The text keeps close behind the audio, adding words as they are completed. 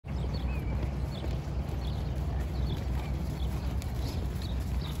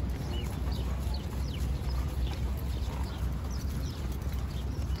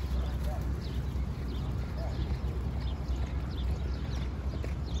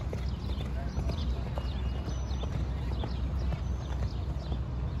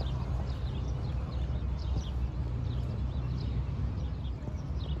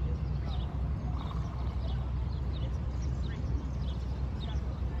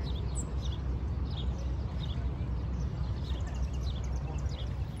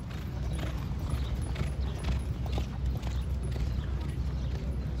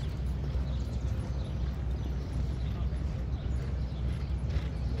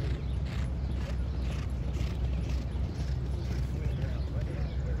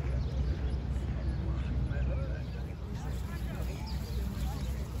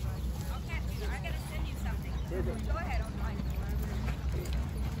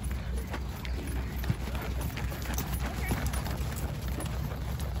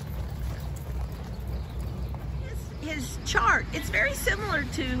chart, it's very similar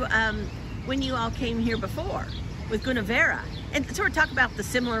to when you all came here before with Gunnevera. And sort of talk about the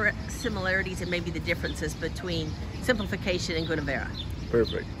similarities and maybe the differences between Simplification and Gunnevera.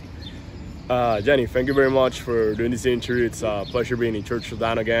 Perfect. Jenny, thank you very much for doing this interview. It's a pleasure being in Churchill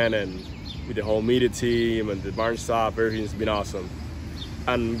Down again, and with the whole media team and the barn staff, everything's been awesome.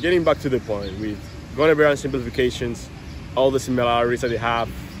 And getting back to the point, with Gunnevera and Simplifications, all the similarities that they have,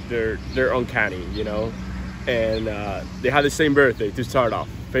 they're uncanny, you know. And they had the same birthday to start off,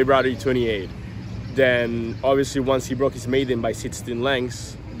 February 28. Then obviously once he broke his maiden by 16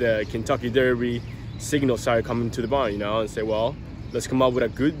 lengths, the Kentucky Derby signal started coming to the barn, you know, and say, well, let's come up with a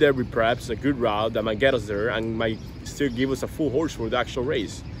good Derby preps, a good route that might get us there and might still give us a full horse for the actual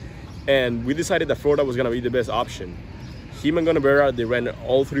race. And we decided that Florida was gonna be the best option. Him and Gunnevera, they ran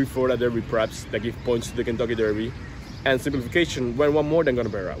all 3 Florida Derby preps that give points to the Kentucky Derby. And Simplification went one more than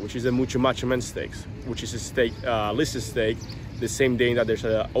Gunnevera, which is the Mucho Macho Man Stakes, which is a stake, listed stake, the same day that there's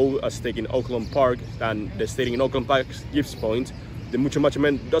a stake in Oakland Park, and the stake in Oakland Park gives points. The Mucho Macho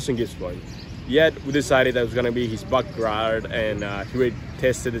Man doesn't give points. Yet we decided that it was gonna be his backyard, and he already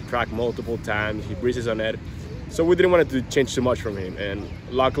tested the track multiple times. He breezes on it, so we didn't want to change too much from him. And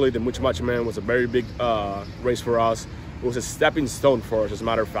luckily, the Mucho Macho Man was a very big race for us. It was a stepping stone for us, as a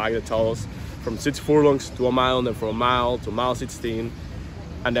matter of fact. It told us from 6 furlongs to a mile, and then from a mile to a mile 16,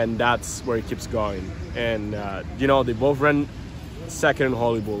 and then that's where it keeps going. And you know, they both ran second in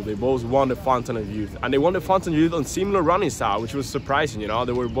Hollywood. They both won the Fountain of Youth, and they won the Fountain of Youth on similar running style, which was surprising. You know,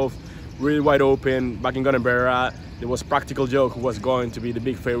 they were both really wide open. Back in Gunnevera, there was Practical Joe who was going to be the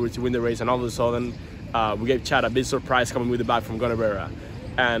big favorite to win the race, and all of a sudden we gave Chad a big surprise coming with the back from Gunnevera.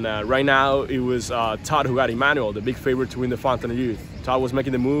 And right now it was Todd who got Emmanuel, the big favorite to win the Fountain of Youth. Todd was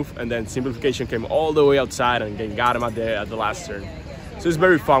making the move, and then Simplification came all the way outside and got him at the last turn. So it's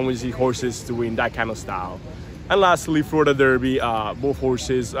very fun when you see horses to win that kind of style. And lastly, Florida Derby, both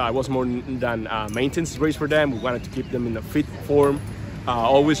horses, it was more than maintenance race for them. We wanted to keep them in a fit form.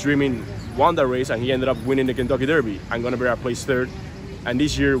 Always Dreaming won that race, and he ended up winning the Kentucky Derby. And Gunnevera placed 3rd. And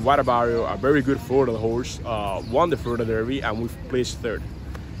this year, Guadabario, a very good Florida horse, won the Florida Derby, and we've placed 3rd.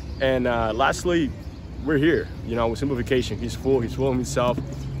 And lastly, we're here, you know, with Simplification. He's full of himself.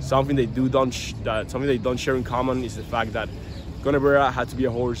 Something they don't share in common is the fact that Gunnevera had to be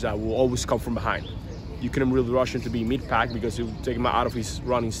a horse that will always come from behind. You couldn't really rush him to be mid-pack because it would take him out of his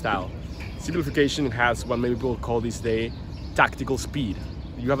running style. Simplification has what many people call this day tactical speed.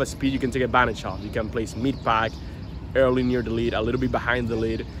 You have a speed you can take advantage of. You can place mid-pack, early near the lead, a little bit behind the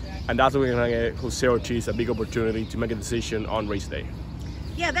lead, and that's what we're gonna get Jose Ortiz a big opportunity to make a decision on race day.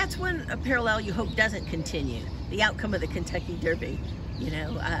 Yeah, that's one parallel you hope doesn't continue, the outcome of the Kentucky Derby. You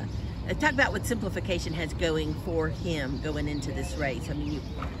know, talk about what Simplification has going for him going into this race. I mean,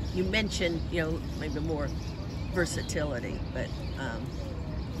 you mentioned, you know, maybe more versatility, but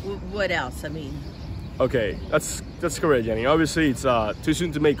what else? I mean, okay, that's correct, Jenny. Obviously, it's too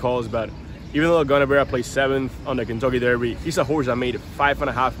soon to make calls, but even though Gunnevera placed 7th on the Kentucky Derby, he's a horse that made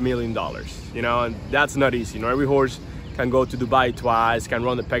 $5.5 million. You know, and that's not easy. You know, every horse can go to Dubai twice, can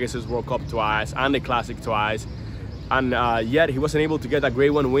run the Pegasus World Cup twice, and the Classic twice. And yet he wasn't able to get that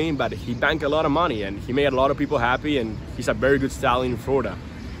Grade 1 win, but he banked a lot of money and he made a lot of people happy, and he's a very good stallion in Florida.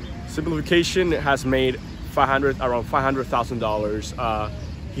 Simplification has made around $500,000.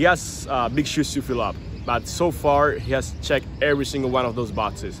 He has big shoes to fill up, but so far he has checked every single one of those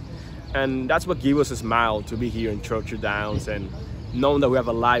boxes. And that's what gives us a smile to be here in Churchill Downs and knowing that we have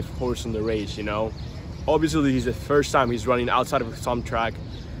a live horse in the race, you know. Obviously, this is the first time he's running outside of his home track.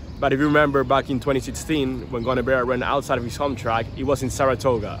 But if you remember back in 2016, when Gunnevera ran outside of his home track, it was in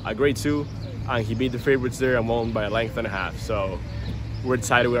Saratoga, a Grade 2, and he beat the favorites there and won by a length and a half. So we're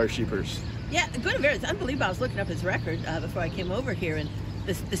excited with our sheepers. Yeah, Gunnevera is unbelievable. I was looking up his record before I came over here, and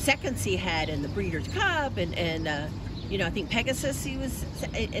the seconds he had in the Breeders' Cup, and you know, I think Pegasus he was,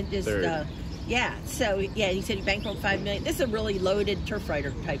 and just yeah. So yeah, he said he bankrolled $5 million. This is a really loaded turf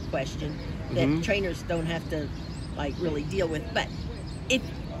rider type question that trainers don't have to like really deal with. But if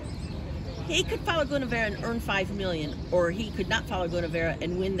he could follow Gunnevera and earn $5 million, or he could not follow Gunnevera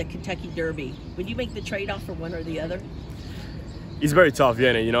and win the Kentucky Derby, would you make the trade-off for one or the other? It's very tough,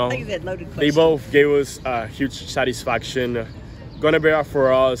 yeah, you know. I think that loaded question. They both gave us a huge satisfaction. Gunnevera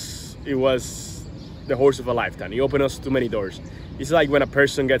for us, it was the horse of a lifetime. He opened us too many doors. It's like when a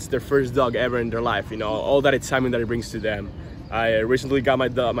person gets their first dog ever in their life, you know, all that excitement that it brings to them. I recently got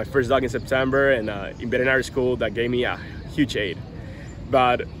my first dog in September, and in veterinary school that gave me a huge aid.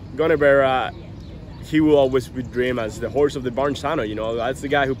 But Gunnevera, he will always be dreamed as the horse of the barn Sano, you know. That's the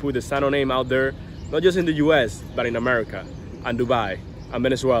guy who put the Sano name out there, not just in the US, but in America, and Dubai, and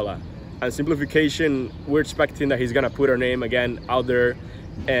Venezuela. And Simplification, we're expecting that he's gonna put our name again out there,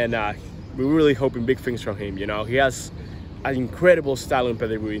 and we're really hoping big things from him. You know, he has an incredible style and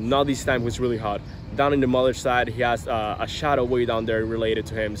pedigree. Not this time was really hot. Down in the mother side, he has a shadow way down there related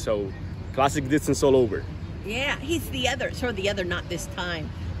to him. So classic distance all over. Yeah, he's the other, sort of the other not this time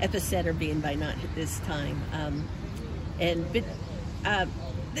epicenter being by not this time.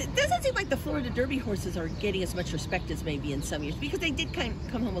 It doesn't seem like the Florida Derby horses are getting as much respect as maybe in some years, because they did come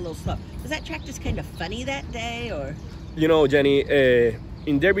home a little slow. Was that track just kind of funny that day, or? You know, Jenny,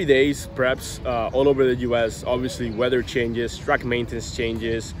 in Derby days, perhaps all over the US, obviously weather changes, track maintenance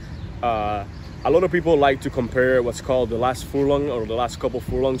changes. A lot of people like to compare what's called the last furlong or the last couple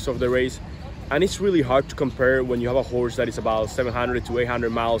furlongs of the race. And it's really hard to compare when you have a horse that is about 700 to 800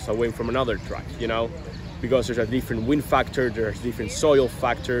 miles away from another track, you know? Because there's a different wind factor, there's a different soil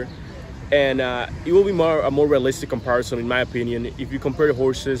factor, and it will be a more realistic comparison, in my opinion, if you compare the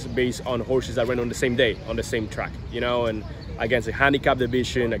horses based on horses that ran on the same day, on the same track, you know, and against the handicap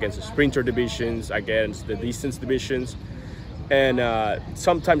division, against the sprinter divisions, against the distance divisions. And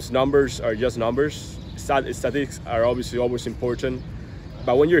sometimes numbers are just numbers. Statistics are obviously always important.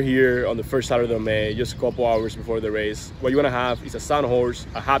 But when you're here on the first Saturday of May, just a couple hours before the race, what you want to have is a sound horse,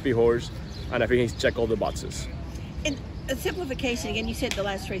 a happy horse, and I think he's checked all the boxes. And Simplification, again, you said the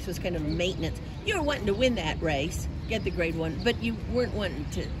last race was kind of maintenance. You were wanting to win that race, get the grade 1, but you weren't wanting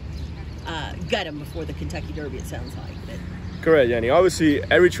to gut him before the Kentucky Derby, it sounds like. Correct, Jenny. Obviously,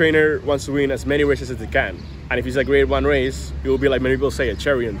 every trainer wants to win as many races as they can. And if it's a grade 1 race, it will be, like many people say, a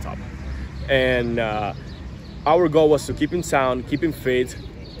cherry on top. And our goal was to keep him sound, keep him fit.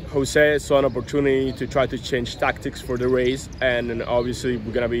 Jose saw an opportunity to try to change tactics for the race, and obviously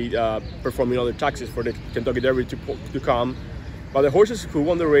we're going to be performing other tactics for the Kentucky Derby to come. But the horses who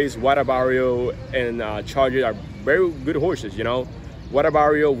won the race, Gunnevera and Charger, are very good horses, you know.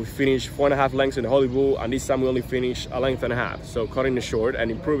 Gunnevera, we finished 4.5 lengths in the Holy Bull, and this time we only finished 1.5 lengths, so cutting it short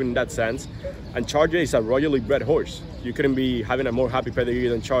and improving in that sense. And Charger is a royally bred horse. You couldn't be having a more happy pedigree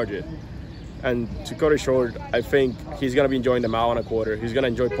than Charger. And to cut it short, I think he's going to be enjoying the mile and a quarter. He's going to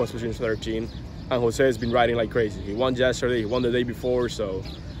enjoy post position 13. And Jose has been riding like crazy. He won yesterday, he won the day before, so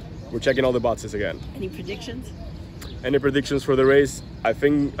we're checking all the boxes again. Any predictions? Any predictions for the race? I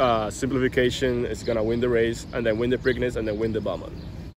think Simplification is going to win the race, and then win the Preakness, and then win the Belmont.